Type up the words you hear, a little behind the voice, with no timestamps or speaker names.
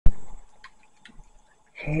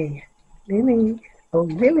Okay, Lily. Oh,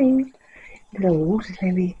 Lily. Little water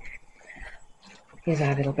lily. Here's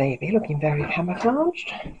our little baby, looking very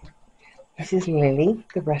camouflaged. This is Lily,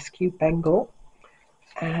 the rescue Bengal.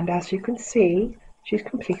 And as you can see, she's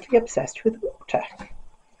completely obsessed with water.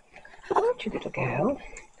 Aren't you, little girl?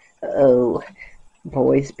 Oh,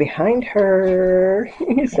 boys behind her.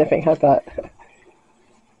 He's sniffing her butt.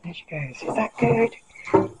 There she goes. Is that good?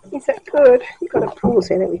 Is that good? You've got to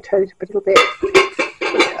pause in and we toes up a little bit.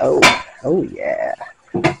 Oh yeah.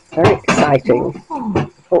 Very exciting.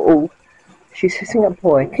 Oh, she's hissing at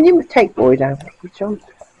Boy. Can you take Boy down, please, John?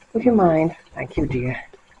 Would you mind? Thank you, dear.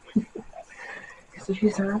 So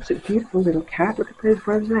she's an absolutely beautiful little cat. Look at those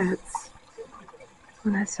rosettes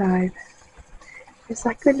on her side. Is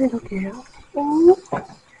that good, little girl? Oh,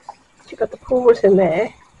 she got the paws in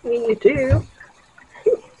there. Yeah, you do.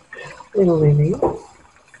 Little Lily.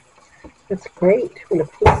 That's great. We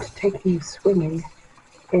look forward to taking you swimming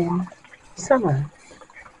in summer.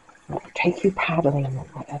 Or take you paddling or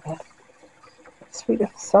whatever. Sweet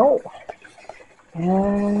little soul.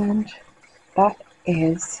 And that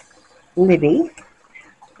is Lily,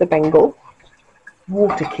 the Bengal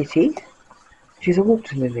water kitty. She's a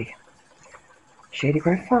water lily. Shady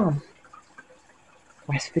Grove Farm,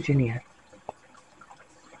 West Virginia.